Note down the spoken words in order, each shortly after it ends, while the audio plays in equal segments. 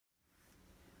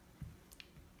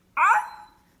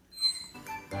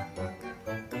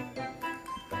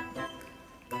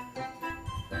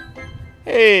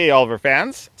Hey, Oliver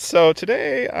fans. So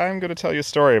today I'm going to tell you a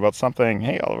story about something.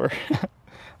 Hey, Oliver.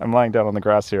 I'm lying down on the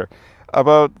grass here.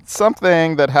 About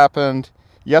something that happened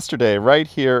yesterday right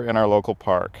here in our local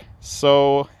park.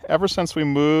 So ever since we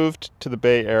moved to the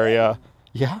Bay Area,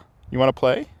 yeah, you want to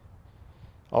play?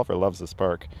 Oliver loves this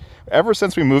park. Ever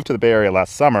since we moved to the Bay Area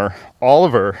last summer,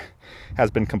 Oliver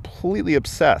has been completely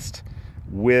obsessed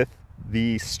with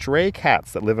the stray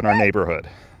cats that live in our neighborhood.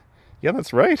 Yeah,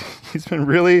 that's right. He's been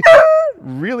really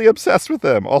obsessed with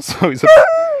them. Also,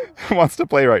 he wants to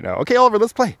play right now. Okay, Oliver,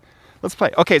 let's play. Let's play.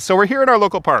 Okay, so we're here in our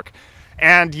local park.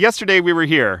 And yesterday we were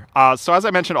here. So as I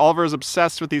mentioned, Oliver is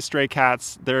obsessed with these stray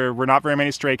cats. There were not very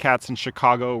many stray cats in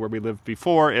Chicago where we lived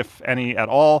before, if any at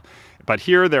all. But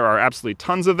here there are absolutely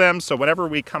tons of them. So whenever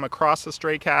we come across a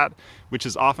stray cat, which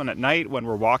is often at night when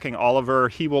we're walking Oliver,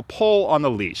 he will pull on the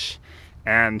leash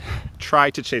and try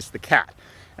to chase the cat.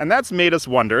 And that's made us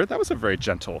wonder, that was a very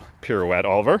gentle pirouette,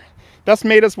 Oliver. That's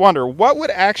made us wonder what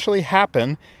would actually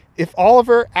happen if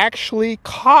Oliver actually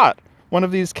caught one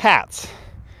of these cats.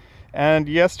 And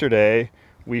yesterday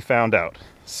we found out.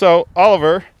 So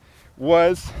Oliver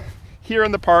was here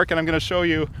in the park, and I'm going to show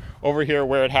you over here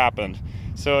where it happened.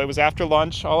 So it was after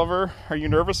lunch. Oliver, are you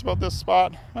nervous about this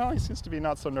spot? Well, he seems to be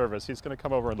not so nervous. He's going to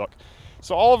come over and look.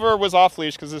 So Oliver was off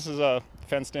leash because this is a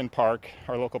fenced-in park,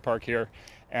 our local park here,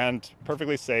 and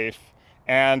perfectly safe.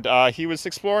 And he was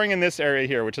exploring in this area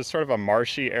here, which is sort of a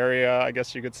marshy area, I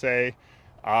guess you could say.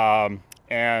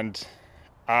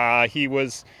 He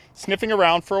was sniffing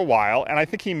around for a while, and I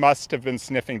think he must have been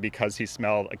sniffing because he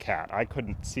smelled a cat. I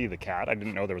couldn't see the cat. I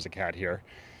didn't know there was a cat here.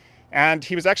 And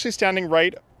he was actually standing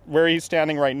right where he's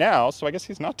standing right now, so I guess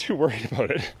he's not too worried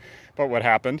about it, about what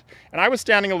happened. And I was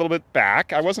standing a little bit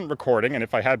back. I wasn't recording, and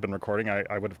if I had been recording,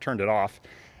 I would have turned it off.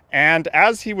 And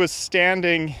as he was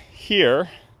standing here,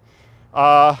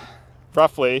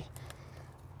 roughly,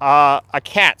 a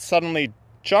cat suddenly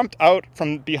jumped out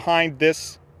from behind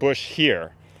this bush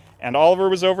here. And Oliver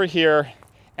was over here,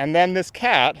 and then this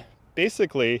cat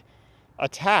basically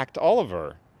attacked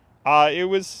Oliver. It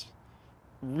was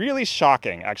really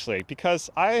shocking, actually, because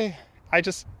I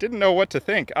just didn't know what to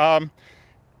think.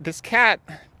 This cat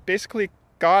basically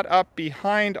got up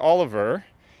behind Oliver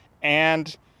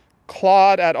and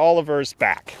clawed at Oliver's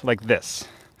back like this.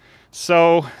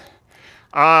 So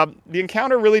the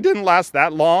encounter really didn't last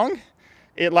that long.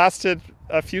 It lasted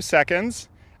a few seconds.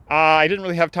 I didn't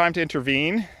really have time to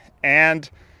intervene. And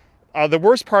the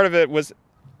worst part of it was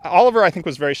Oliver, I think,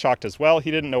 was very shocked as well. He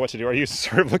didn't know what to do. Are you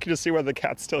sort of looking to see whether the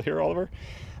cat's still here, Oliver?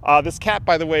 This cat,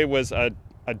 by the way, was a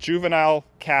juvenile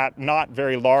cat, not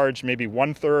very large, maybe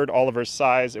 1/3 Oliver's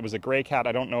size. It was a gray cat.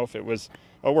 I don't know if it was...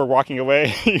 Oh, we're walking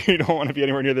away. You don't want to be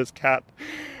anywhere near this cat.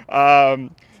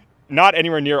 Not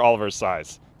anywhere near Oliver's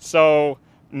size. So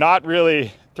not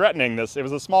really threatening this. It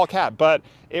was a small cat, but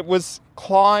it was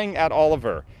clawing at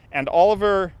Oliver. And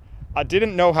Oliver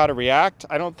didn't know how to react.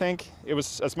 I don't think it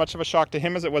was as much of a shock to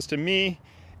him as it was to me.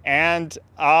 And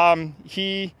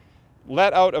he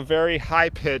let out a very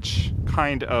high-pitched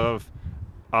kind of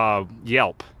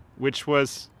yelp, which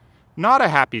was not a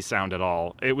happy sound at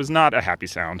all. It was not a happy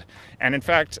sound. And in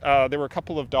fact, there were a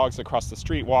couple of dogs across the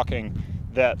street walking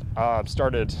that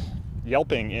started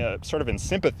yelping sort of in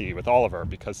sympathy with Oliver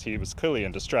because he was clearly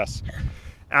in distress.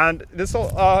 And this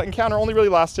encounter only really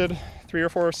lasted 3 or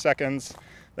 4 seconds.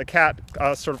 The cat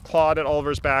sort of clawed at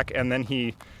Oliver's back, and then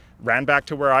he ran back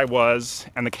to where I was,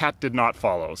 and the cat did not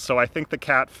follow. So I think the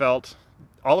cat felt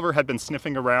Oliver had been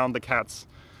sniffing around the cat's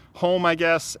home, I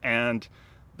guess, and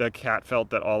the cat felt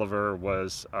that Oliver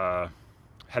was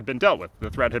had been dealt with. The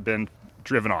threat had been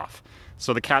driven off.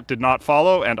 So the cat did not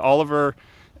follow, and Oliver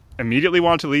immediately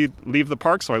wanted to leave the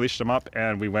park, so I leashed him up,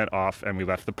 and we went off and we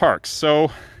left the park.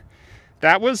 So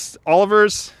that was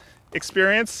Oliver's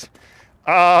experience.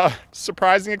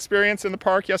 Surprising experience in the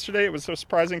park yesterday. It was so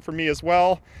surprising for me as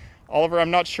well. Oliver,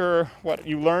 I'm not sure what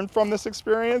you learned from this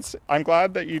experience. I'm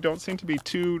glad that you don't seem to be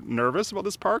too nervous about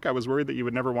this park. I was worried that you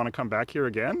would never want to come back here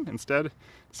again. Instead, it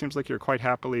seems like you're quite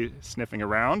happily sniffing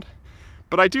around.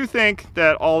 But I do think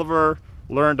that Oliver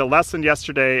learned a lesson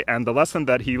yesterday, and the lesson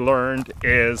that he learned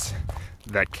is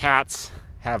that cats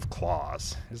have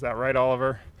claws. Is that right,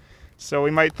 Oliver? So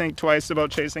we might think twice about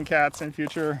chasing cats in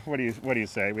future. What do you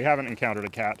say? We haven't encountered a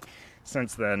cat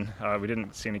since then. We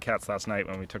didn't see any cats last night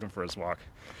when we took him for his walk.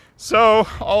 So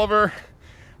Oliver,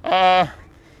 yeah,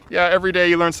 every day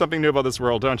you learn something new about this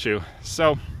world, don't you?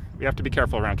 So we have to be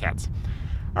careful around cats.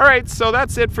 All right, so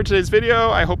that's it for today's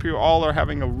video. I hope you all are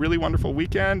having a really wonderful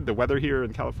weekend. The weather here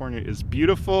in California is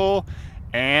beautiful,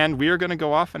 and we are going to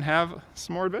go off and have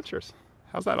some more adventures.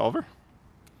 How's that, Oliver?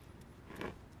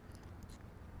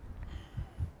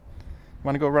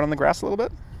 Want to go run on the grass a little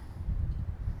bit?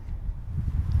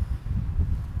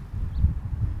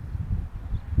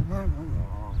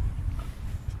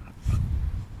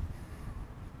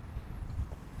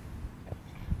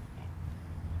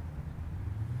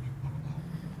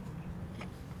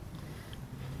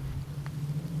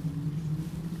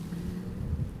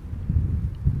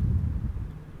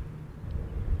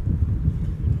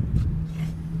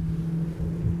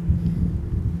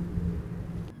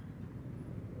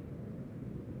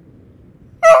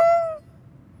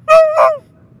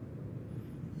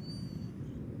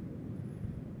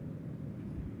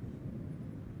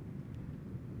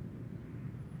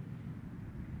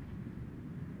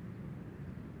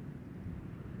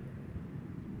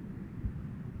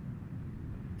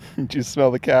 Did you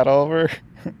smell the cat, Oliver?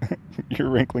 You're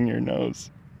wrinkling your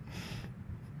nose.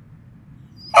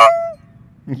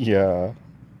 Yeah.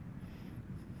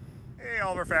 Hey,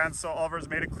 Oliver fans. So Oliver's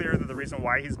made it clear that the reason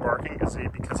why he's barking is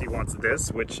because he wants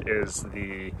this, which is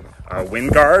the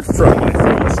wind guard from my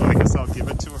phone. So I guess I'll give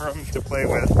it to him to play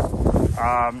with.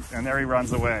 And there he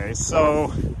runs away.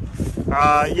 So,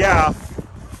 yeah.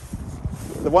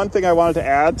 The one thing I wanted to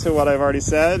add to what I've already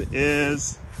said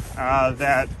is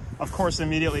that, of course,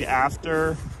 immediately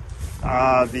after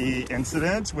the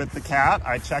incident with the cat,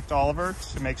 I checked Oliver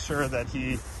to make sure that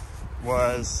he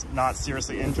was not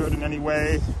seriously injured in any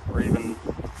way or even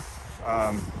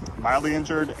mildly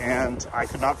injured, and I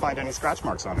could not find any scratch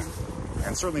marks on him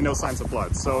and certainly no signs of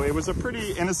blood. So it was a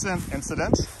pretty innocent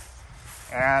incident,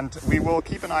 and we will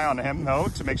keep an eye on him though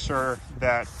to make sure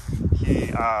that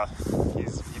he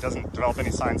doesn't develop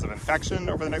any signs of infection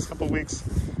over the next couple of weeks.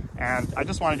 And I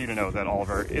just wanted you to know that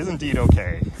Oliver is indeed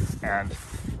okay, and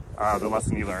the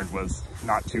lesson he learned was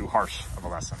not too harsh of a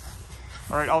lesson.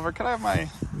 All right, Oliver, can I have my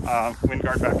wind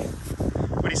guard back?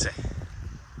 What do you say?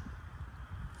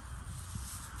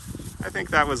 I think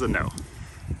that was a no.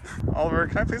 Oliver,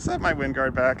 can I please have my wind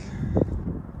guard back?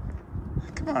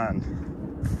 Come on.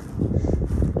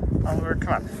 Oliver,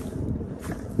 come on.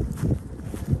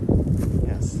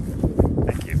 Yes,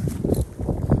 thank you.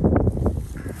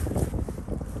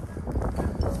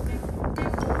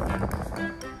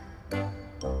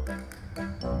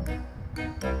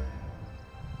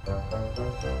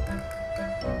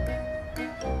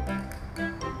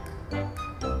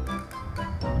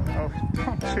 Oh,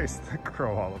 don't chase the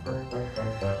crow, Oliver.